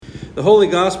The Holy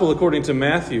Gospel according to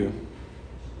Matthew.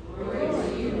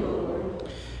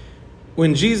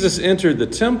 When Jesus entered the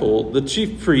temple, the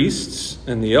chief priests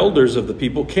and the elders of the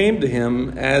people came to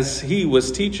him as he was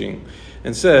teaching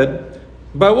and said,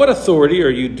 "By what authority are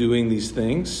you doing these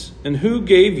things? And who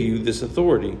gave you this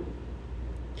authority?"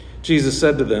 Jesus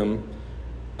said to them,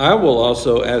 "I will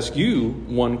also ask you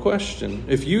one question.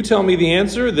 If you tell me the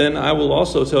answer, then I will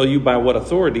also tell you by what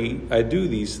authority I do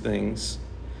these things.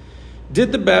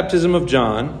 Did the baptism of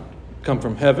John come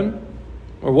from heaven,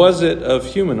 or was it of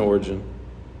human origin?"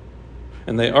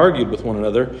 And they argued with one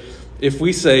another, "If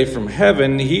we say from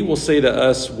heaven, he will say to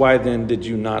us, 'Why then did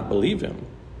you not believe him?'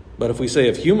 But if we say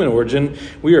of human origin,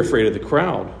 we are afraid of the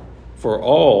crowd, for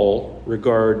all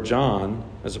regard John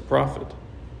as a prophet."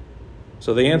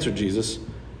 So they answered Jesus,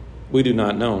 "We do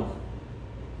not know."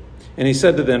 And he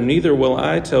said to them, "Neither will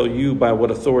I tell you by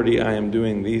what authority I am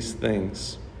doing these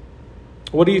things.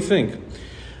 What do you think?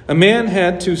 A man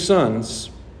had 2 sons.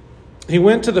 He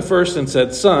went to the first and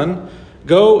said, 'Son,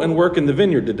 go and work in the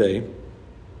vineyard today.'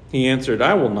 He answered,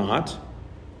 'I will not.'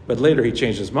 But later he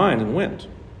changed his mind and went.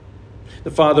 The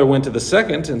father went to the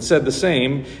second and said the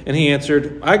same, and he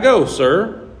answered, 'I go,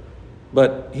 sir.'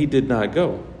 But he did not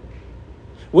go.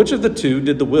 Which of the 2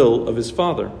 did the will of his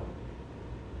father?"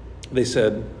 They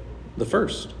said, "The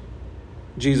first."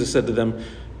 Jesus said to them,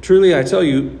 "Truly I tell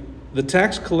you, the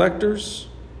tax collectors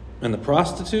and the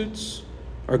prostitutes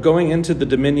are going into the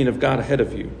dominion of God ahead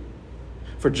of you.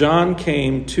 For John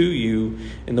came to you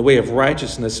in the way of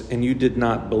righteousness, and you did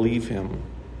not believe him.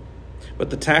 But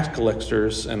the tax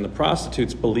collectors and the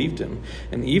prostitutes believed him.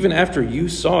 And even after you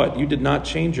saw it, you did not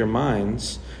change your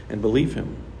minds and believe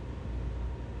him."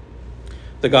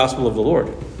 The Gospel of the Lord.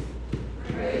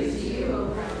 Praise to you, O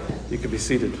Christ. You can be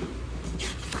seated.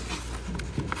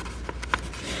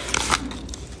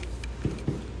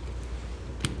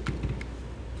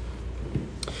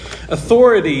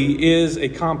 Authority is a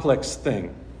complex thing.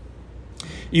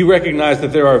 You recognize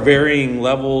that there are varying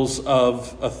levels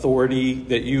of authority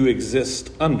that you exist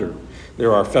under.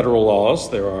 There are federal laws,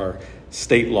 there are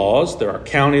state laws, there are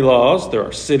county laws, there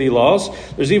are city laws.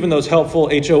 There's even those helpful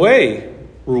HOA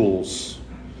rules,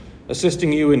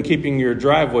 assisting you in keeping your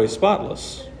driveway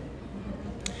spotless.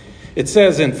 It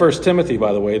says in 1 Timothy,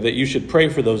 by the way, that you should pray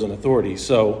for those in authority.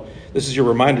 So this is your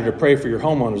reminder to pray for your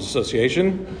homeowners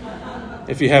association,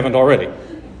 if you haven't already.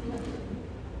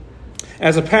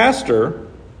 As a pastor,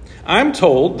 I'm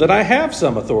told that I have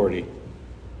some authority.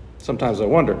 Sometimes I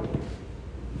wonder.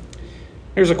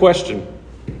 Here's a question.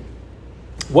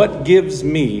 What gives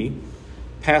me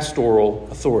pastoral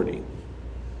authority?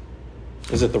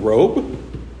 Is it the robe?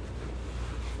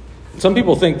 Some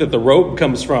people think that the robe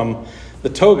comes from the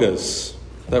togas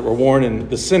that were worn in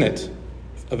the Senate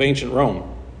of ancient Rome,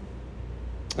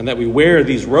 and that we wear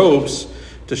these robes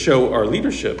to show our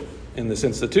leadership in this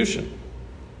institution.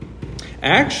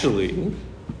 Actually,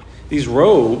 these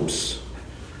robes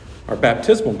are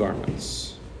baptismal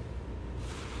garments.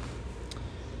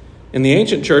 In the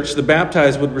ancient church, the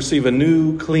baptized would receive a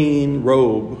new, clean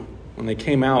robe when they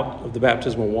came out of the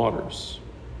baptismal waters.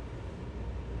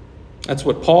 That's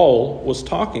what Paul was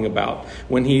talking about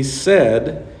when he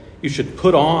said you should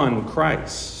put on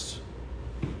Christ.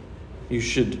 You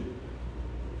should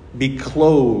be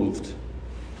clothed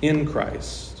in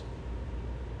Christ.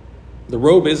 The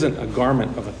robe isn't a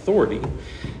garment of authority.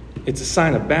 It's a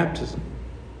sign of baptism.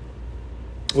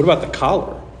 What about the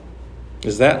collar?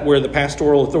 Is that where the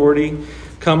pastoral authority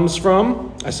comes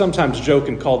from? I sometimes joke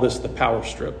and call this the power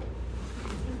strip.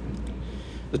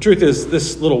 The truth is,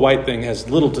 this little white thing has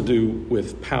little to do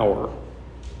with power.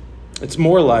 It's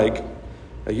more like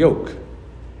a yoke,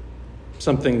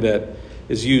 something that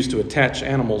is used to attach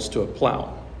animals to a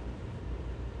plow.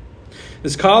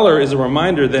 This collar is a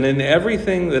reminder that in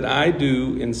everything that I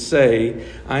do and say,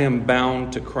 I am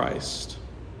bound to Christ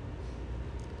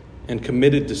and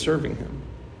committed to serving him.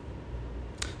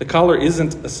 The collar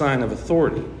isn't a sign of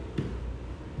authority.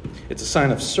 It's a sign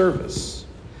of service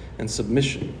and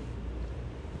submission.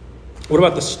 What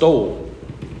about the stole?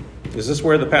 Is this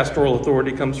where the pastoral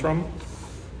authority comes from?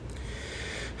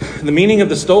 The meaning of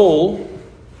the stole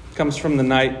comes from the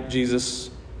night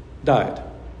Jesus died.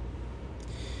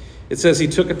 It says he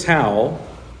took a towel,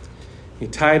 he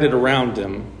tied it around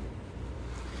him,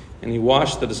 and he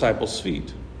washed the disciples'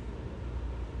 feet.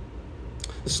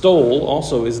 The stole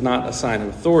also is not a sign of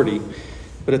authority,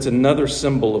 but it's another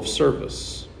symbol of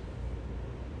service.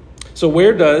 So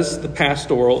where does the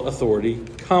pastoral authority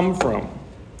come from?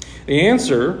 The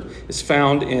answer is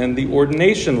found in the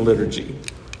ordination liturgy.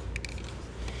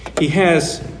 He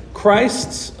has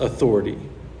Christ's authority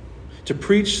to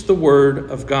preach the word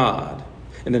of God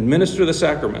and administer the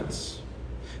sacraments,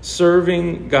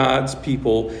 serving God's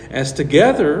people as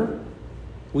together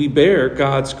we bear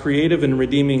God's creative and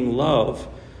redeeming love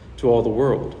to all the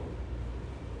world.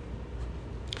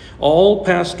 All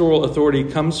pastoral authority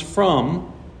comes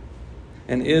from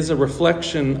and is a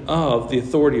reflection of the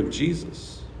authority of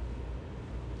Jesus.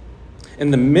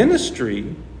 And the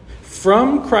ministry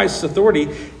from Christ's authority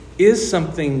is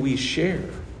something we share.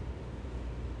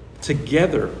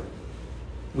 Together,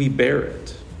 we bear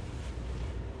it.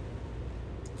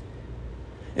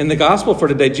 In the gospel for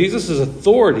today, Jesus'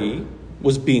 authority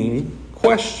was being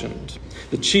questioned.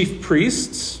 The chief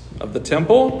priests of the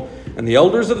temple and the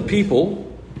elders of the people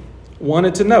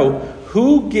wanted to know,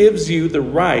 who gives you the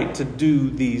right to do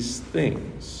these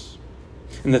things?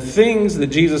 And the things that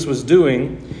Jesus was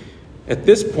doing at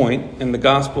this point in the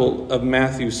Gospel of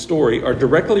Matthew's story are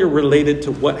directly related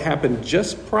to what happened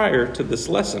just prior to this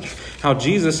lesson. How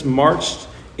Jesus marched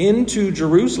into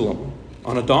Jerusalem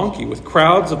on a donkey with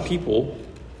crowds of people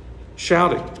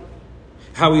shouting.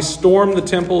 How he stormed the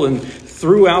temple and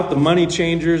threw out the money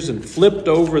changers and flipped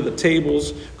over the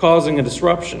tables, causing a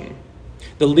disruption.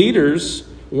 The leaders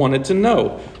wanted to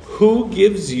know, who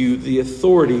gives you the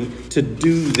authority to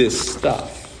do this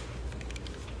stuff?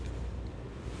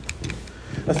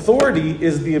 Authority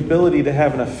is the ability to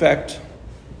have an effect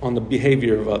on the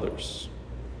behavior of others.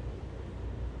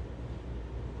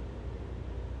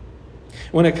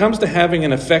 When it comes to having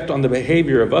an effect on the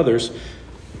behavior of others,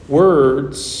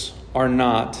 words are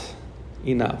not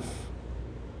enough.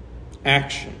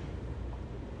 Action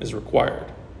is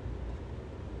required.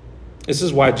 This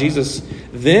is why Jesus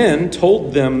then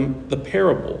told them the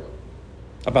parable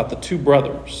about the two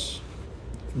brothers,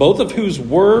 both of whose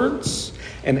words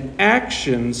and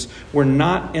actions were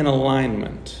not in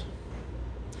alignment.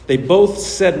 They both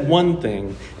said one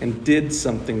thing and did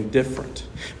something different,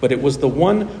 but it was the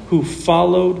one who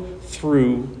followed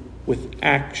through with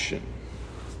action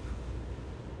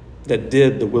that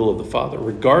did the will of the Father,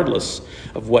 regardless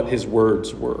of what his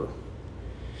words were.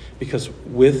 Because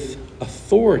with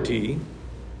authority,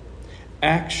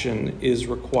 action is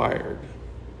required.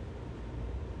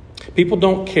 People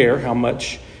don't care how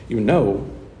much you know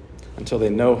until they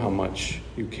know how much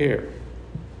you care.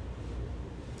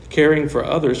 Caring for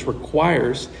others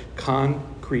requires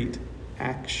concrete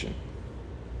action.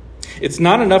 It's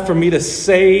not enough for me to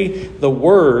say the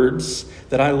words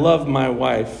that I love my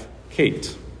wife,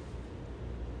 Kate.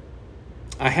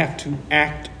 I have to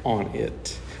act on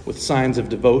it with signs of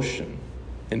devotion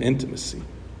and intimacy.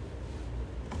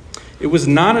 It was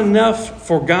not enough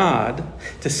for God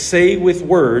to say with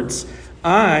words,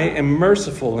 I am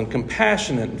merciful and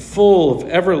compassionate and full of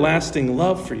everlasting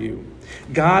love for you.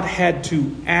 God had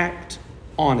to act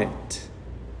on it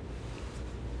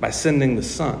by sending the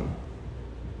Son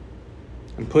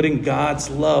and putting God's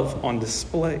love on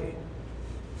display.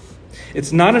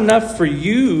 It's not enough for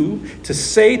you to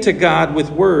say to God with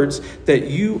words that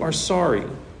you are sorry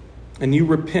and you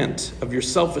repent of your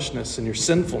selfishness and your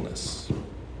sinfulness.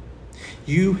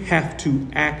 You have to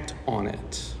act on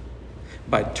it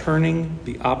by turning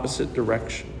the opposite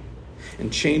direction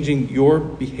and changing your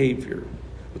behavior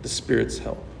with the Spirit's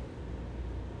help.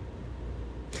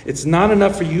 It's not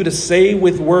enough for you to say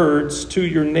with words to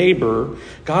your neighbor,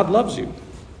 God loves you.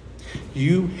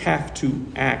 You have to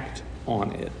act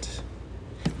on it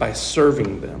by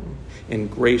serving them in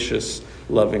gracious,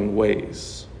 loving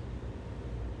ways.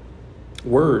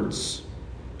 Words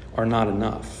are not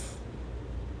enough.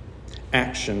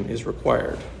 Action is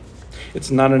required. It's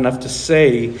not enough to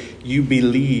say you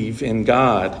believe in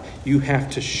God. You have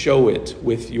to show it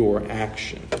with your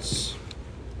actions.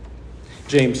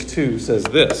 James 2 says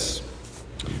this,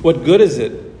 what good is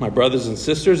it, my brothers and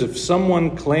sisters, if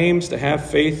someone claims to have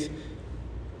faith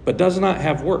but does not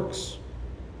have works?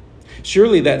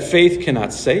 Surely that faith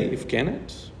cannot save, can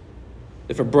it?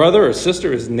 If a brother or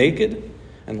sister is naked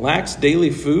and lacks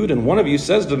daily food, and one of you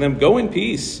says to them, go in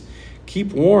peace,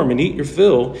 keep warm and eat your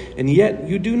fill, and yet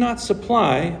you do not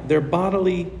supply their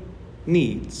bodily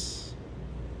needs,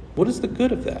 what is the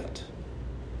good of that?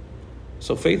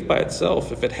 So faith by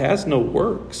itself, if it has no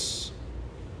works,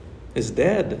 is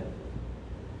dead.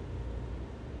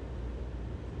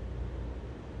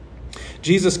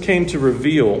 Jesus came to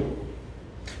reveal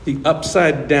the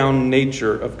upside-down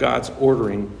nature of God's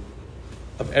ordering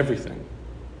of everything.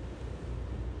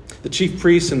 The chief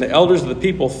priests and the elders of the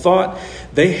people thought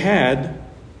they had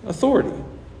authority,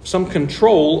 some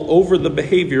control over the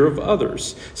behavior of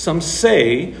others, some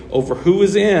say over who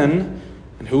is in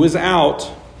and who is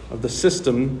out of the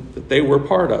system that they were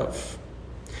part of.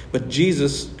 But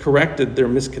Jesus corrected their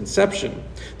misconception.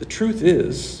 The truth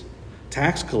is,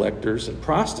 tax collectors and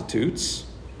prostitutes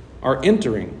are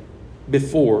entering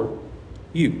before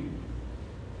you.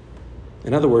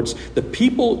 In other words, the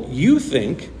people you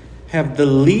think have the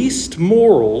least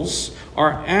morals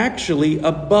are actually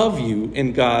above you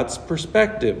in God's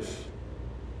perspective.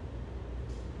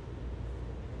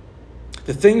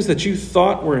 The things that you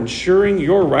thought were ensuring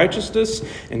your righteousness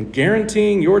and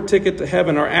guaranteeing your ticket to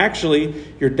heaven are actually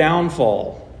your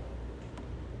downfall.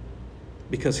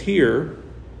 Because here,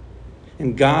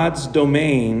 in God's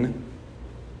domain,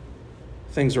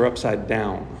 things are upside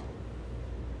down.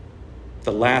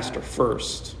 The last are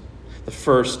first. The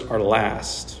first are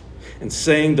last. And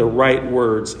saying the right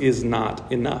words is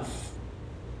not enough.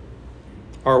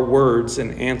 Our words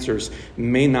and answers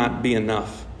may not be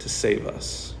enough to save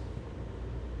us.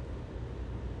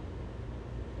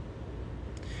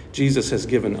 Jesus has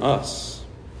given us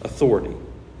authority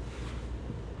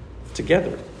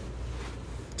together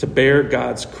to bear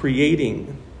God's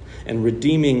creating and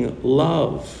redeeming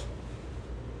love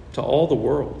to all the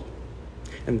world.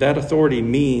 And that authority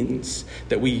means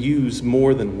that we use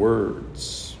more than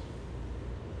words.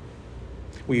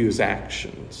 We use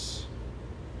actions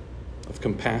of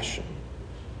compassion,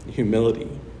 humility,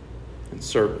 and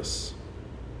service.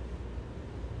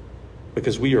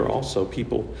 Because we are also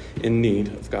people in need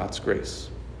of God's grace.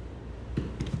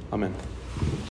 Amen.